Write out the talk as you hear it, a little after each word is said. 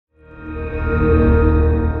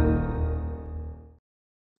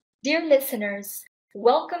Dear listeners,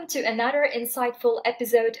 welcome to another insightful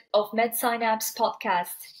episode of MedSynapse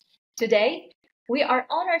podcast. Today, we are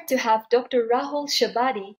honored to have Dr. Rahul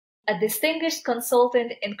Shabadi, a distinguished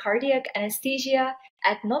consultant in cardiac anesthesia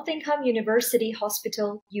at Nottingham University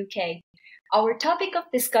Hospital, UK. Our topic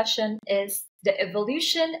of discussion is the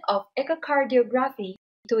evolution of echocardiography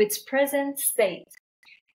to its present state.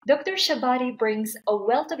 Dr. Shabadi brings a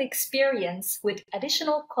wealth of experience with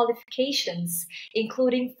additional qualifications,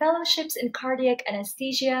 including fellowships in cardiac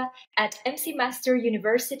anesthesia at McMaster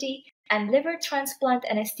University and liver transplant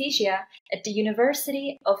anesthesia at the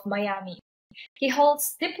University of Miami. He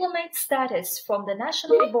holds Diplomate status from the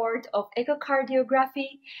National Board of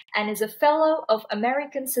Echocardiography and is a Fellow of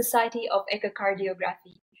American Society of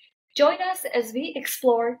Echocardiography. Join us as we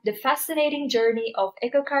explore the fascinating journey of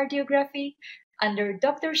echocardiography under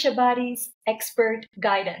Dr. Shabadi's expert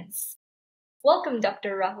guidance. Welcome,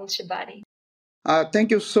 Dr. Rahul Shabadi. Thank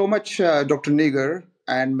you so much, Dr. Nigar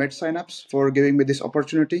and MedSynapse for giving me this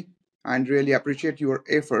opportunity, and really appreciate your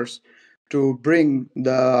efforts to bring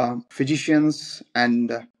the physicians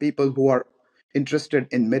and people who are interested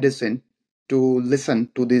in medicine to listen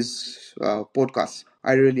to this podcast.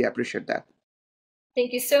 I really appreciate that.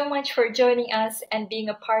 Thank you so much for joining us and being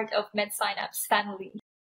a part of MedSynapse family.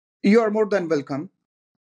 You are more than welcome.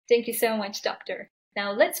 Thank you so much, Doctor.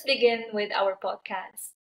 Now let's begin with our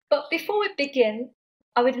podcast. But before we begin,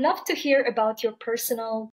 I would love to hear about your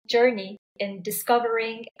personal journey in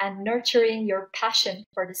discovering and nurturing your passion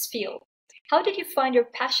for this field. How did you find your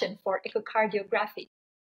passion for echocardiography?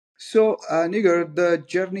 So, Nigar, the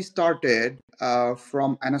journey started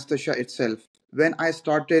from anesthesia itself. When I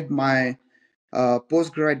started my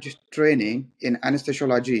postgraduate training in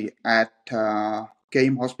anesthesiology at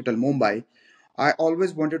KM Hospital, Mumbai, I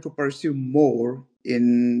always wanted to pursue more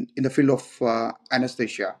in the field of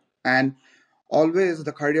anesthesia. And always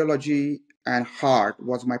the cardiology and heart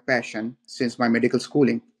was my passion since my medical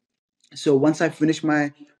schooling. So once I finished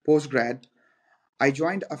my postgrad, I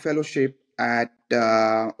joined a fellowship at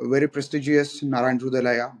very prestigious Narayan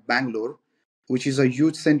Hrudayalaya, Bangalore, which is a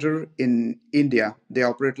huge center in India. They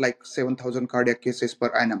operate like 7,000 cardiac cases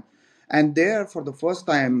per annum. And there, for the first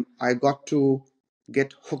time, I got to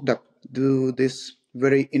get hooked up to this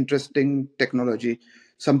very interesting technology,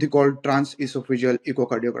 something called transesophageal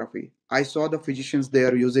echocardiography. I saw the physicians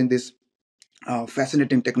there using this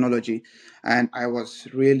fascinating technology, and I was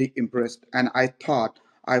really impressed, and I thought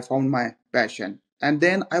I found my passion. And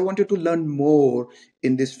then I wanted to learn more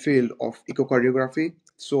in this field of echocardiography,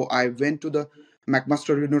 so I went to the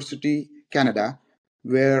McMaster University, Canada,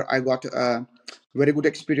 where I got a very good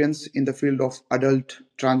experience in the field of adult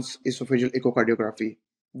transesophageal echocardiography.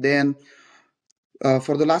 Then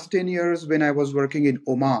for the last 10 years, when I was working in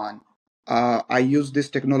Oman, I used this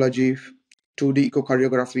technology, 2D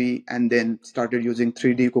echocardiography, and then started using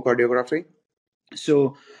 3D echocardiography.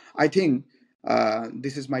 So I think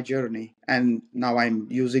this is my journey. And now I'm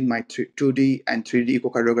using my 2D and 3D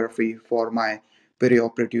echocardiography for my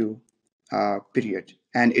perioperative period.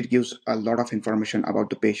 And it gives a lot of information about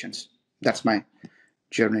the patients. That's my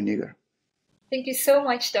journey, Nigar. Thank you so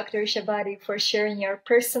much, Dr. Shabadi, for sharing your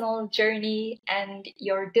personal journey and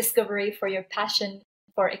your discovery for your passion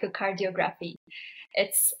for echocardiography.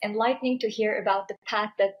 It's enlightening to hear about the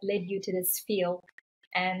path that led you to this field.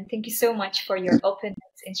 And thank you so much for your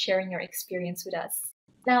openness in sharing your experience with us.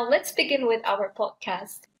 Now, let's begin with our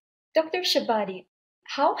podcast. Dr. Shabadi,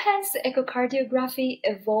 how has echocardiography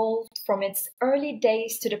evolved from its early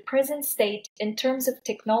days to the present state in terms of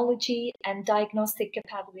technology and diagnostic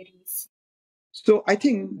capabilities? So I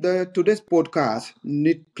think the today's podcast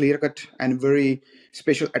need clear cut and very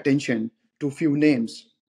special attention to few names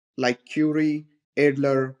like Curie,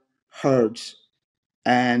 Adler, Hertz,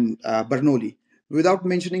 and Bernoulli. Without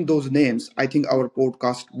mentioning those names, I think our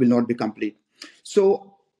podcast will not be complete.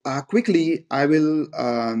 So quickly, I will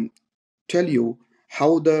tell you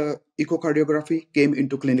how the echocardiography came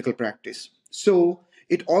into clinical practice. So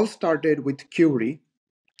it all started with Curie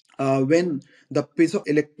when the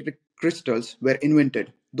piezoelectric crystals were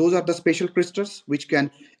invented. Those are the special crystals which can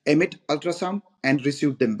emit ultrasound and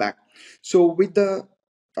receive them back. So, with the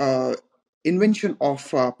uh, invention of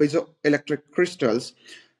piezoelectric crystals,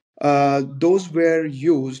 those were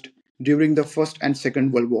used during the First and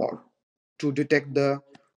Second World War to detect the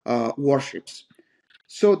warships.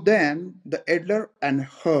 So then the Adler and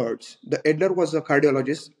Hertz, the Adler was a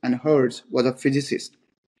cardiologist and Hertz was a physicist.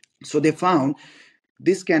 So they found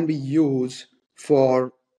this can be used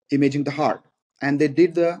for imaging the heart. And they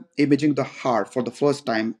did the imaging the heart for the first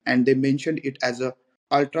time and they mentioned it as a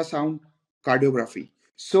ultrasound cardiography.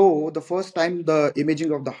 So the first time the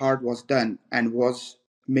imaging of the heart was done and was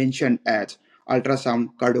mentioned as ultrasound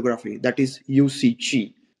cardiography, that is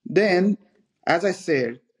UCG. Then, as I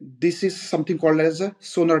said, this is something called as a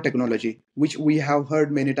sonar technology, which we have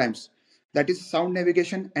heard many times. That is sound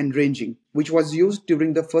navigation and ranging, which was used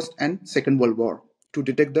during the First and Second World War to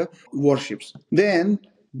detect the warships. Then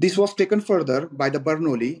this was taken further by the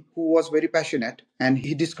Bernoulli, who was very passionate, and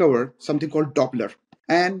he discovered something called Doppler.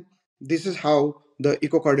 And this is how the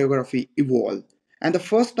echocardiography evolved. And the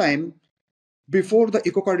first time before the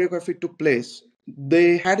echocardiography took place,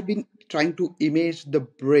 they had been trying to image the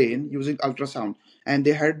brain using ultrasound, and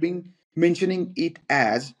they had been mentioning it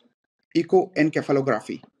as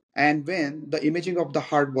echoencephalography. And when the imaging of the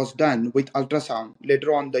heart was done with ultrasound,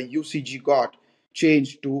 later on the UCG got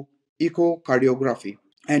changed to echocardiography,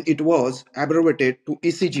 and it was abbreviated to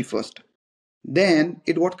ECG first. Then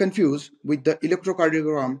it got confused with the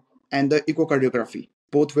electrocardiogram and the echocardiography.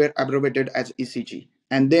 Both were abbreviated as ECG.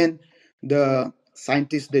 And then the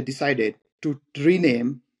scientists they decided to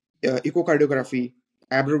rename echocardiography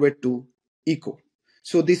abbreviate to echo.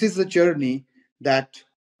 So this is the journey that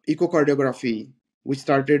echocardiography, which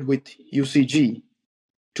started with UCG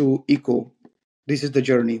to echo, this is the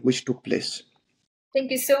journey which took place. Thank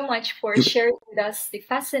you so much for sharing with us the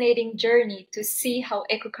fascinating journey to see how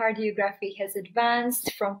echocardiography has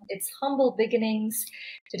advanced from its humble beginnings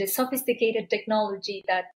to the sophisticated technology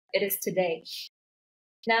that it is today.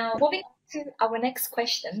 Now, moving on to our next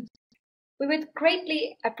question, we would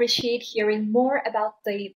greatly appreciate hearing more about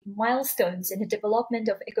the milestones in the development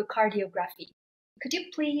of echocardiography. Could you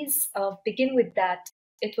please begin with that?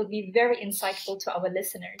 It would be very insightful to our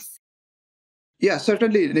listeners. Yeah,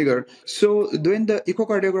 certainly, Nigar. So when the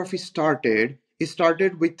echocardiography started, it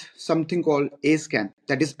started with something called A scan,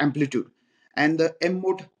 that is amplitude, and the M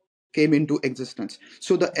mode came into existence.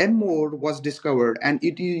 So the M mode was discovered, and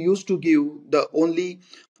it used to give the only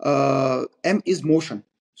M is motion.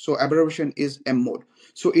 So abbreviation is M mode.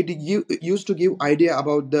 So it used to give idea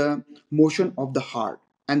about the motion of the heart,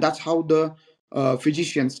 and that's how the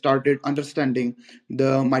physicians started understanding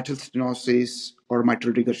the mitral stenosis or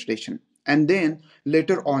mitral regurgitation. And then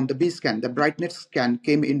later on, the B scan, the brightness scan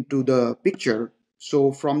came into the picture.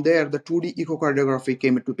 So from there, the 2D echocardiography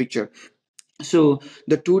came into picture. So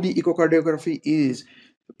the 2D echocardiography is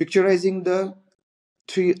picturizing the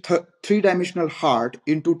three-dimensional heart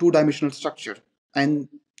into two-dimensional structure, and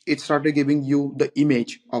it started giving you the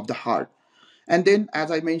image of the heart. And then,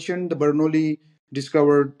 as I mentioned, the Bernoulli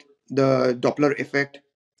discovered the Doppler effect,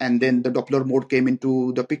 and then the Doppler mode came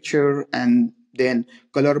into the picture, and then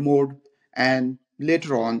color mode, and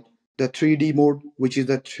later on the 3D mode, which is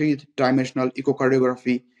the three-dimensional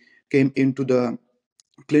echocardiography, came into the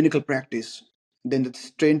clinical practice. Then the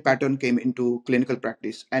strain pattern came into clinical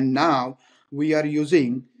practice, and now we are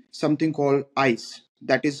using something called ICE,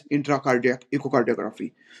 that is intracardiac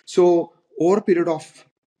echocardiography. So over a period of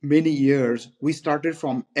many years, we started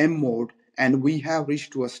from M mode, and we have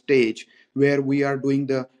reached to a stage where we are doing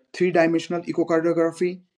the three-dimensional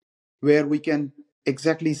echocardiography, where we can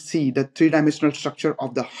exactly see the three-dimensional structure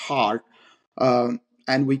of the heart,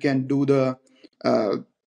 and we can do the uh,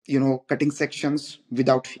 cutting sections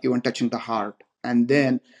without even touching the heart. And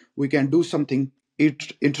then we can do something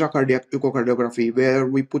intracardiac echocardiography, where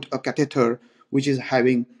we put a catheter which is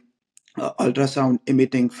having ultrasound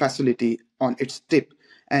emitting facility on its tip,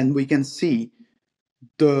 and we can see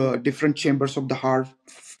the different chambers of the heart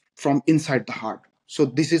from inside the heart. So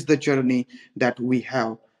this is the journey that we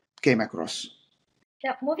have came across.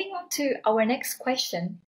 Now, moving on to our next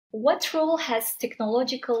question, what role has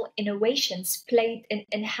technological innovations played in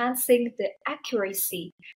enhancing the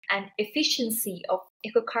accuracy and efficiency of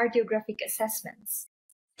echocardiographic assessments?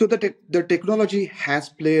 So the technology has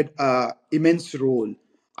played an immense role.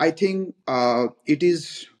 I think it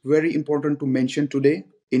is very important to mention today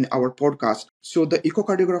in our podcast. So the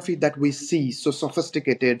echocardiography that we see, so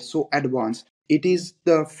sophisticated, so advanced, it is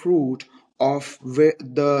the fruit of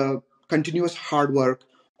the continuous hard work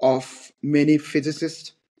of many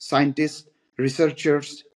physicists, scientists,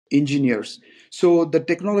 researchers, engineers. So the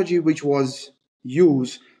technology which was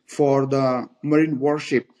used for the marine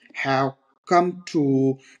warship come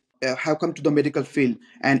to have come to the medical field,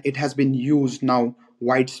 and it has been used now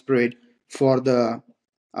widespread for the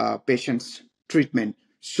patient's treatment.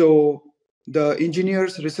 So the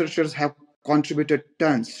engineers, researchers have contributed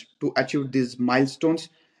tons to achieve these milestones,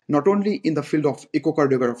 not only in the field of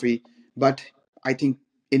echocardiography, but I think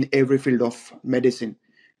in every field of medicine.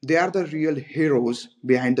 They are the real heroes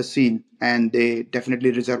behind the scene, and they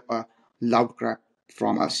definitely deserve a loud clap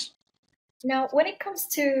from us. Now, when it comes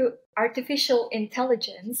to artificial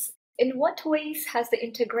intelligence, In what ways has the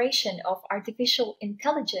integration of artificial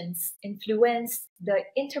intelligence influenced the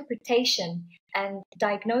interpretation and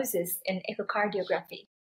diagnosis in echocardiography?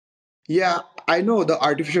 Yeah, I know the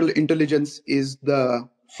artificial intelligence is the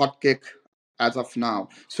hot cake as of now.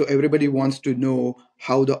 So everybody wants to know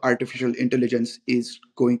how the artificial intelligence is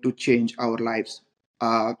going to change our lives.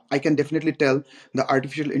 I can definitely tell the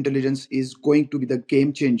artificial intelligence is going to be the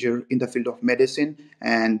game changer in the field of medicine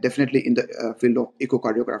and definitely in the field of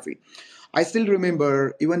echocardiography. I still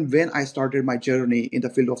remember even when I started my journey in the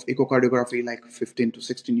field of echocardiography like 15 to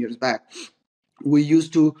 16 years back, we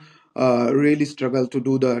used to really struggle to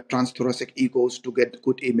do the transthoracic echoes to get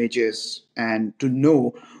good images and to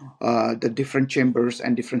know the different chambers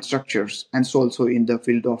and different structures, and so also in the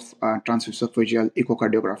field of transesophageal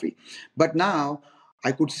echocardiography. But now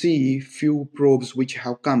I could see few probes which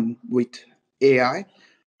have come with AI.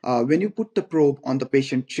 When you put the probe on the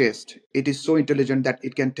patient chest, it is so intelligent that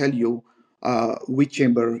it can tell you which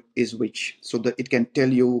chamber is which. So that it can tell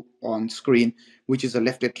you on screen which is the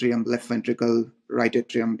left atrium, left ventricle, right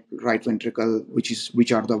atrium, right ventricle,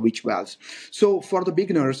 which are the which valves. So for the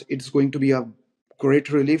beginners, it's going to be a great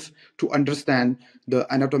relief to understand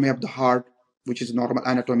the anatomy of the heart, which is normal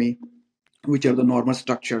anatomy, which are the normal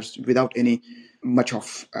structures without any much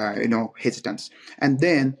of hesitance. And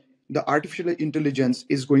then the artificial intelligence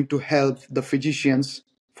is going to help the physicians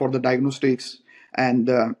for the diagnostics and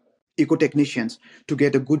the eco technicians to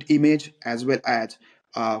get a good image as well as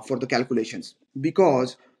for the calculations,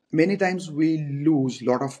 because many times we lose a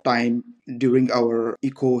lot of time during our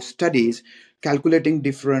eco studies calculating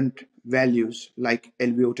different values like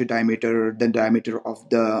LVOT diameter, the diameter of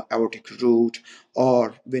the aortic root,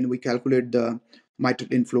 or when we calculate the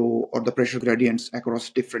mitral inflow or the pressure gradients across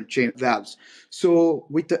different valves. So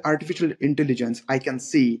with the artificial intelligence, I can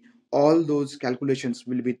see all those calculations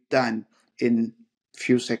will be done in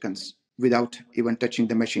few seconds without even touching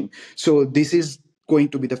the machine. So this is going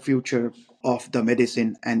to be the future of the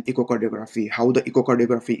medicine and echocardiography, how the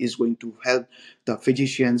echocardiography is going to help the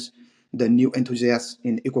physicians, the new enthusiasts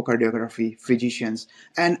in echocardiography, physicians,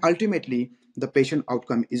 and ultimately the patient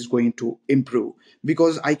outcome is going to improve,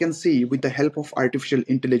 because I can see with the help of artificial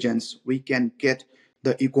intelligence we can get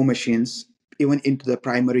the echo machines even into the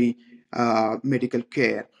primary medical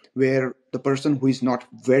care, where the person who is not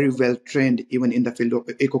very well trained even in the field of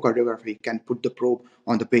echocardiography can put the probe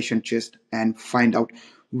on the patient chest and find out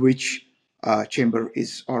which chamber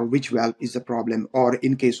is or which valve is the problem, or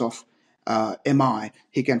in case of MI,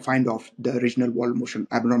 he can find off the regional wall motion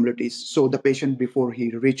abnormalities. So the patient, before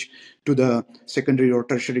he reach to the secondary or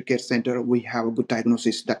tertiary care center, we have a good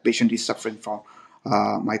diagnosis that patient is suffering from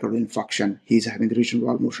myocardial infarction. He's having regional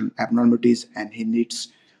wall motion abnormalities and he needs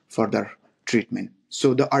further treatment.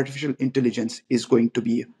 So the artificial intelligence is going to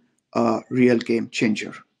be a real game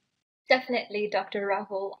changer. Definitely, Dr.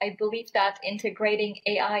 Rahul. I believe that integrating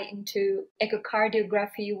AI into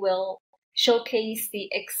echocardiography will showcase the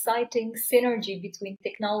exciting synergy between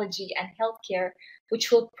technology and healthcare, which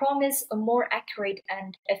will promise a more accurate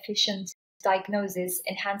and efficient diagnosis,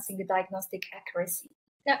 enhancing the diagnostic accuracy.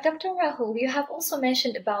 Now, Dr. Rahul, you have also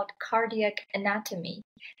mentioned about cardiac anatomy.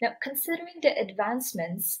 Now, considering the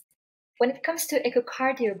advancements, when it comes to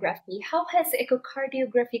echocardiography, how has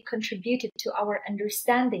echocardiography contributed to our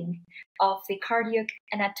understanding of the cardiac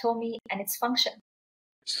anatomy and its function?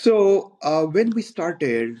 So when we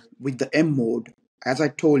started with the M mode, as I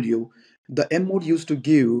told you, the M mode used to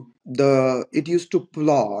give it used to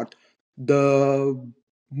plot the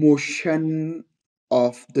motion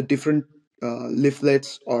of the different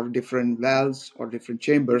leaflets or different valves or different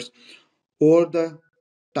chambers over the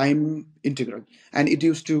time integral, and it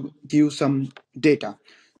used to give some data.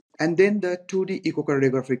 And then the 2D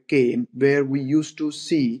echocardiography came, where we used to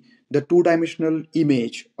see the two-dimensional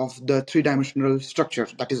image of the three-dimensional structure,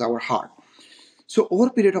 that is our heart. So over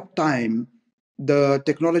a period of time, the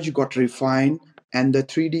technology got refined and the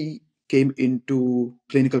 3D came into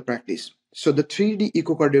clinical practice. So the 3D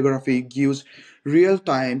echocardiography gives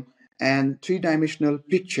real-time and three-dimensional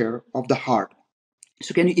picture of the heart.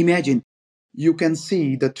 So can you imagine? You can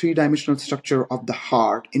see the three-dimensional structure of the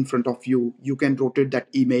heart in front of you. You can rotate that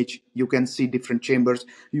image. You can see different chambers.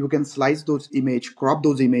 You can slice those image, crop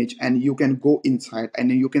those image, and you can go inside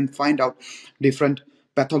and you can find out different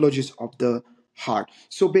pathologies of the heart.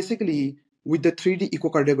 So basically, with the 3D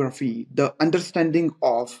echocardiography, the understanding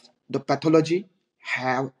of the pathology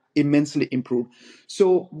have immensely improved.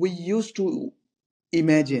 So we used to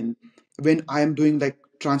imagine, when I am doing like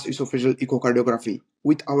transesophageal echocardiography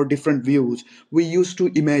with our different views, we used to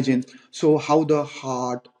imagine so how the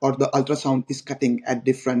heart or the ultrasound is cutting at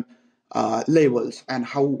different levels and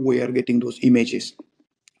how we are getting those images.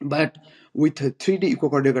 But with 3D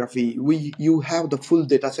echocardiography, you have the full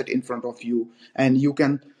data set in front of you, and you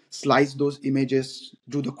can slice those images,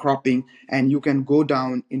 do the cropping, and you can go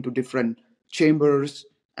down into different chambers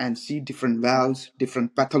and see different valves,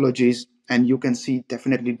 different pathologies, and you can see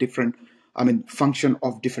definitely different, function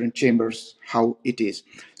of different chambers, how it is.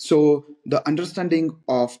 So the understanding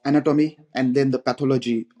of anatomy and then the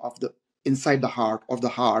pathology of the inside the heart of the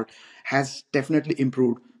heart has definitely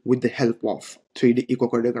improved with the help of 3D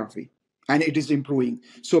echocardiography, and it is improving.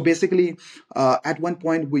 So basically, at one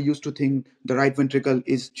point we used to think the right ventricle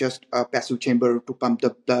is just a passive chamber to pump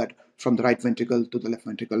the blood from the right ventricle to the left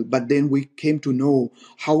ventricle, but then we came to know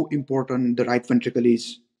how important the right ventricle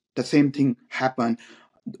is. The same thing happened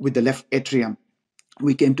with the left atrium.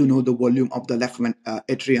 We came to know the volume of the left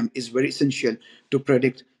atrium is very essential to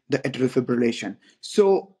predict the atrial fibrillation.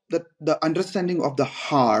 So the understanding of the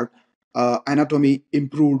heart anatomy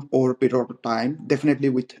improved over a period of time, definitely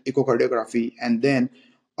with echocardiography, and then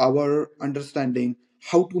our understanding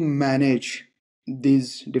how to manage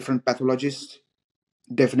these different pathologies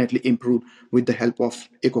definitely improved with the help of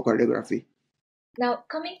echocardiography. Now,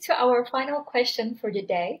 coming to our final question for the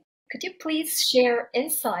day, could you please share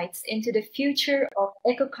insights into the future of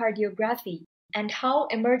echocardiography and how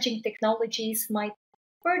emerging technologies might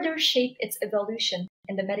further shape its evolution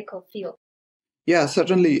in the medical field? Yeah,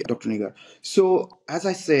 certainly, Dr. Nigar. So, as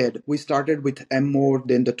I said, we started with M mode,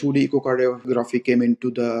 then the 2D echocardiography came into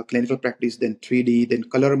the clinical practice, then 3D, then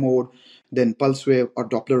color mode, then pulse wave or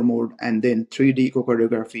Doppler mode, and then 3D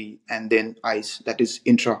echocardiography, and then ICE, that is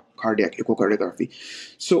intracardiac echocardiography.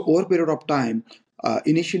 So, over a period of time,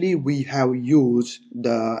 initially we have used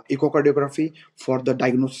the echocardiography for the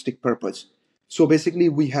diagnostic purpose. So basically,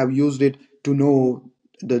 we have used it to know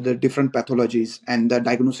the different pathologies and the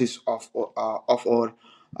diagnosis of our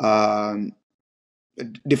um,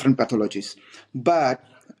 different pathologies. But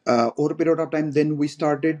over a period of time, then we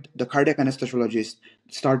started, the cardiac anesthesiologist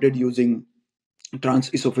started using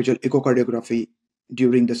transesophageal echocardiography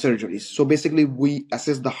during the surgeries. So basically, we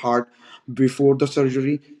assess the heart before the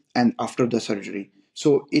surgery and after the surgery.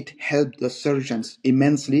 So it helped the surgeons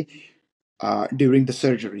immensely during the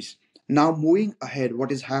surgeries. Now, moving ahead,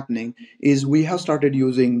 what is happening is we have started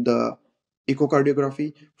using the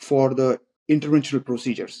echocardiography for the interventional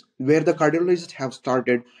procedures, where the cardiologists have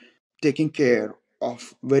started taking care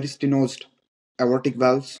of very stenosed aortic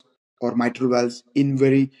valves or mitral valves in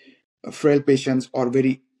very frail patients or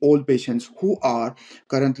very old patients who are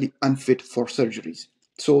currently unfit for surgeries.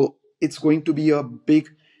 So it's going to be a big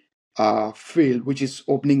field which is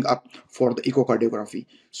opening up for the echocardiography.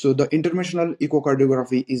 So the interventional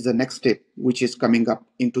echocardiography is the next step which is coming up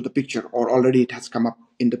into the picture, or already it has come up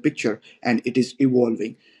in the picture, and it is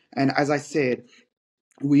evolving. And as I said,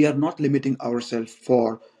 we are not limiting ourselves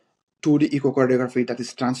for 2D echocardiography, that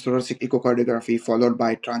is transthoracic echocardiography, followed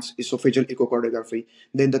by transesophageal echocardiography.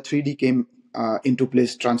 Then the 3D came into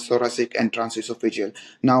place, transthoracic and transesophageal.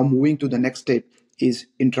 Now moving to the next step is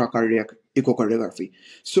intracardiac echocardiography.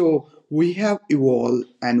 So we have evolved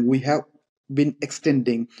and we have been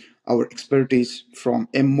extending our expertise from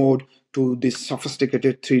M mode to this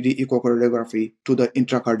sophisticated 3D echocardiography to the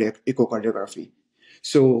intracardiac echocardiography.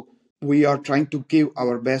 So we are trying to give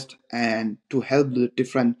our best and to help the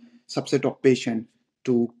different subset of patient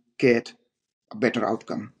to get a better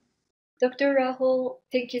outcome. Dr. Rahul,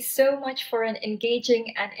 thank you so much for an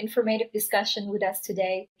engaging and informative discussion with us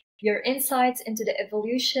today. Your insights into the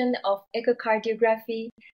evolution of echocardiography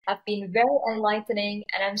have been very enlightening,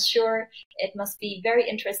 and I'm sure it must be very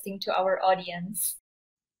interesting to our audience.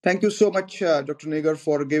 Thank you so much, Dr. Nigar,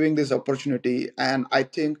 for giving this opportunity. And I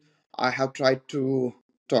think I have tried to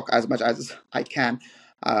talk as much as I can.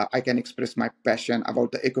 I can express my passion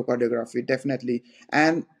about the echocardiography, definitely.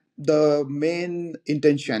 And the main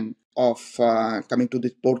intention of coming to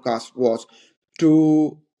this podcast was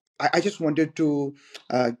to, I just wanted to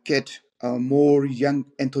get more young,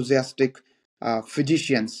 enthusiastic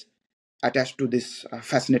physicians attached to this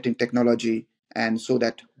fascinating technology, and so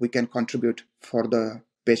that we can contribute for the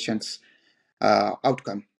patient's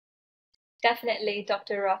outcome. Definitely,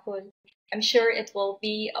 Dr. Rahul. I'm sure it will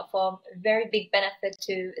be of a very big benefit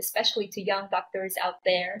to, especially to young doctors out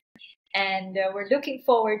there. And we're looking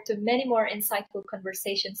forward to many more insightful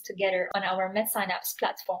conversations together on our MedSynapse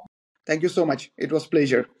platform. Thank you so much. It was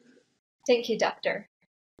pleasure. Thank you, Doctor.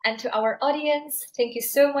 And to our audience, thank you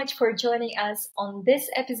so much for joining us on this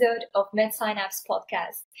episode of MedSynapse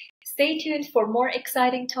podcast. Stay tuned for more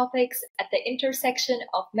exciting topics at the intersection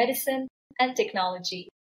of medicine and technology.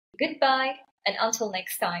 Goodbye, and until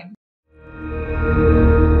next time.